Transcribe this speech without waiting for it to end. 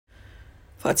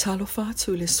Faatalo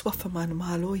fatu le swafa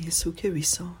manamalo Iesu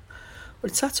Keriso. O le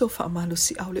tatou whaamalo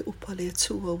si au le upa le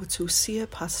atua o Tusi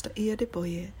Pastor ia de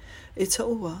boye. E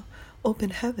taua,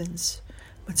 open heavens.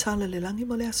 Matala le langi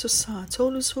mo le aso sa,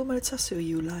 tolu sfuma le tase o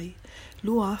IULAI.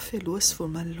 Lua afe lua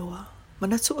sfuma le loa.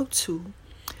 Manatu Autu.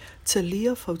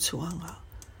 Talia Fautuaga.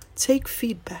 Take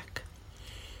feedback.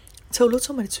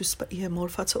 Tauloto ma le Tusi Paia I mo le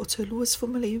Faataoto lua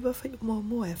sfuma le iwa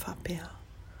faitauga e whapea.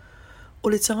 O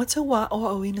le tagata wa o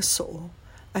auina so'o.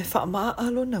 Ai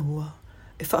wha lona ua,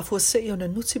 e afuase o na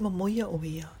nutimomoia o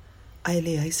ia, ai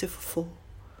leai se fofō.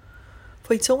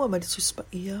 Faitauga ma le Tusi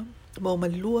Paia I, ma o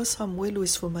malua Samuelu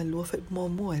I mai lua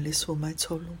faitauga e le sua mai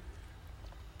tolu.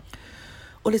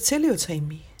 O le tele o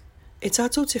taimi, e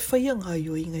tatou te faia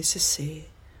gaoioiga I sese,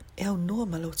 e aunoa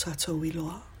ma lau tatou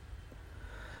iloa.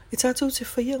 E tatou te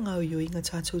faia gaoioiga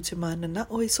tatou te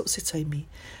mananao so se taimi,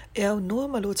 e aunoa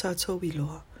ma lau tatou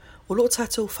iloa. O lo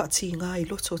tatou whati ngā I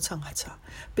loto tangata,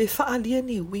 be whaalia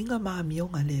ni winga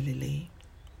maamionga lelelei.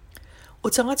 O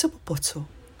tangata popoto,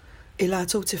 e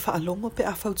lātou te whaalongo pe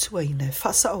afautuaina e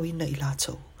faasa'oina I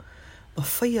lātou, ma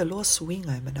whaia loa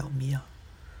suinga e manao mia.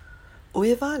 O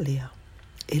e vālea,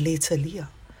 e le Talia,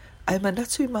 ai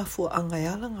manatu I mafua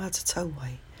angaiala ngā tatau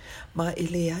ai, ma e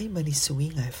leai mani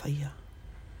suinga e whaia.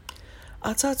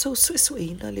 A tātou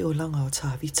suesueina le o langa o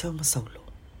tāvita ma Saulo.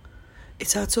 E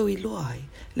tatou iloa ai,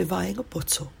 le vaenga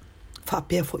poto,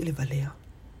 whaapea fo I le valea.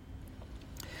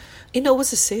 Ina ua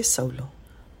sese Saulo,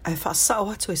 ai faasa'o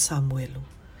atu e Samuelu.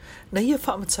 Na ia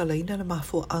whaamatala ina na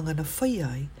mafua anga na whaia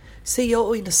ai, se ia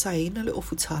o ina saina le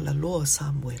ofutala loa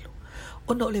Samuelu.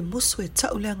 Ona o le musu e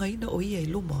tauleanga ina o ia I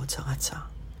luma o tagata.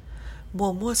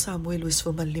 Mua Samuelu I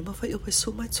sfuma lima whai upe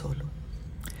sumai tolu.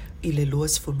 I le lua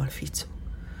sfuma fitu.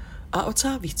 A o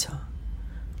tāvita,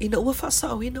 ina ua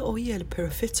faasa'oina o ia le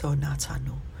perafeta o nā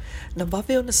tano, na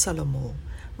wawe o na Salomo,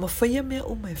 ma whaia mea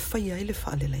uma e whaia I le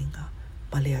whaalelainga,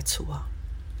 ma le atua.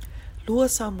 Lua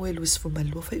Samuelu I sfuma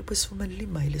lua whai upa sfuma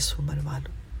lima I le sfuma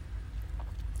walu.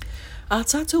 A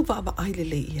tatou waba ai le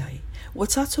leai ai, wa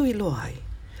tatou iloa ai,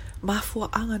 mafua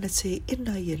anga na te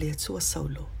ina I le Atua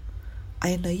Saulo,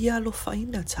 ai na ia alo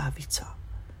whaina tāvita,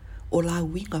 o la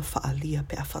winga whaalia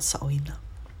pe a faasa'oina.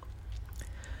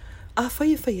 A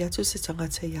whai atu se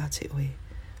tangata ia te oe,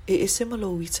 e ese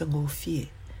malo ita ngō fie,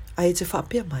 a e te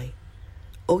whapea mai,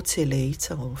 o tele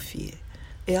ita ngō fie,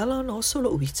 e ala ana o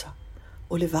solo uita,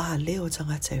 o le waha leo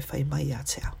tangata e whai mai ia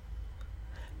te au.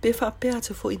 Pe whapea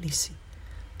te fo inisi,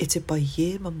 e te pai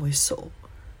ye ma moe so,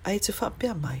 a e te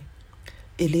whapea mai,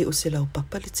 e le o se lau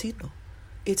papa le tino,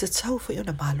 e te tau whai o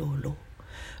na malolo,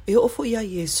 e o ofo ia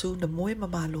Iesu na moe ma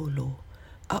malolo,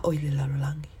 a oi le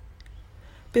lalolangi.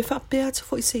 Pe whapea te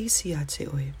fo I se isi a te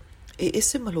oe, e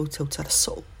ese malo tau tara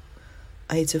so.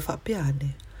 A e te whapea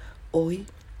ane, oi,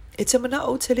 e te mana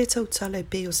o tele tau tala e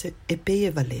pe e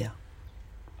valea.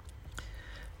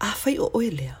 A whai o oe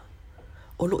lea,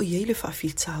 o lo I eile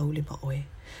whawhi tau le ma oe,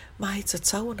 ma e ta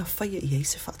tau na whaia I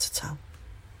eise whatatau.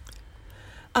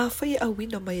 A whai a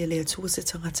wina mai e lea tua se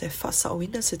tangata e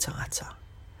faasa'oina se tangata.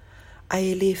 A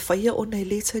e le whaia o nei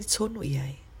le tai tonu I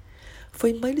ai.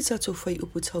 Fai mai le tatou fai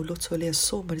upu Tauloto lea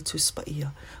so ma le Tusi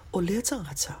Paia o lea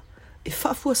tangata e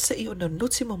afuase o na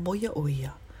nutimomoia o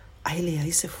ia ai leai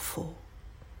se fofō.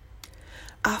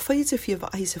 A fai te fia wa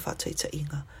ai se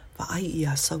faataitainga wa ai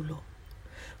ia Saulo.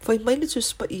 Fai mai le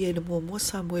Tusi Paia I na mua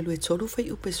Samuelu e tolu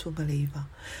fai upe suma leiva.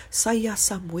 Sa ia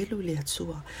Samuelu le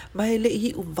Atua ma e le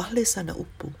I vale sana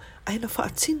upu ai na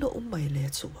faatino uma e le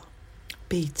Atua.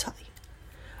 Peitai.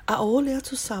 A o le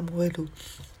atu Samuelu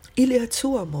I le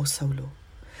Atua mo Saulo.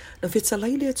 Na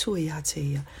whetalai le Atua I hate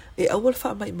ia, e awal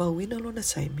wha mai mauina lona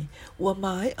taimi, ua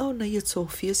mai au na ia tō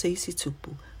fia se isi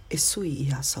tupu, e sui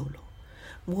I a Saulo.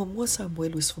 Mua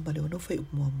Samuelu I sfuma leo no whai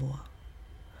mua.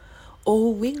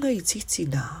 O winga I titi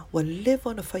nā, wa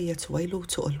lewa na whai atu ai lo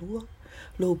to alua,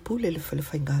 lo pule le whale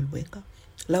whai ngā luenga,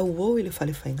 lau wō I le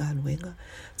whale whai ngā luenga,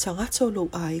 tangata o lo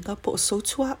ainga po o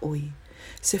sautua oi,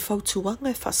 se Fautuaga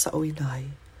e faasa'oina ai.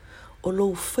 O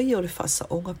lo whai o le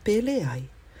faasa'oga pele ai,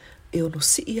 e ono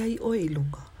si ai oe I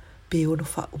lunga, pe ono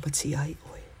wha umati ai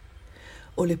oe.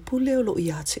 O le pule o lo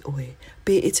I ate oe,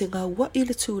 pe e te ngā wa I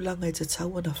le tūlanga e te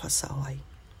taua na faasa'o ai.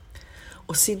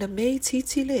 O sina mei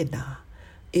titi le nā,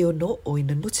 e ono o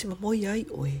ina nutimomoia ai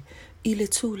oe, I le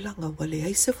tūlanga wa le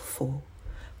ai se fofō,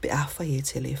 pe a whai e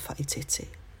te le whai tete.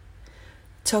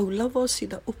 Tau lava o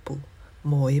sina upu,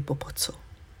 mo e popoto.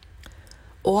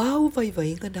 O au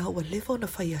vaivainga na ua lewa na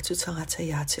whai atu tangata I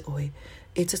ate oe,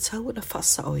 e te tau na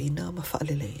faasa'oina ma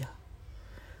whaaleleia.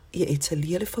 Ia e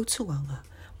Talia le Fautuaga,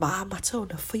 ma a mata o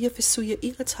na whaia fesuia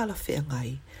inga tala whea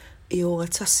ngai, e o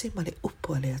ngatasi ma le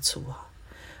upu le Atua.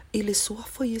 I le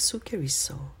suafo Iesu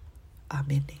Keriso.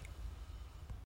 Amene.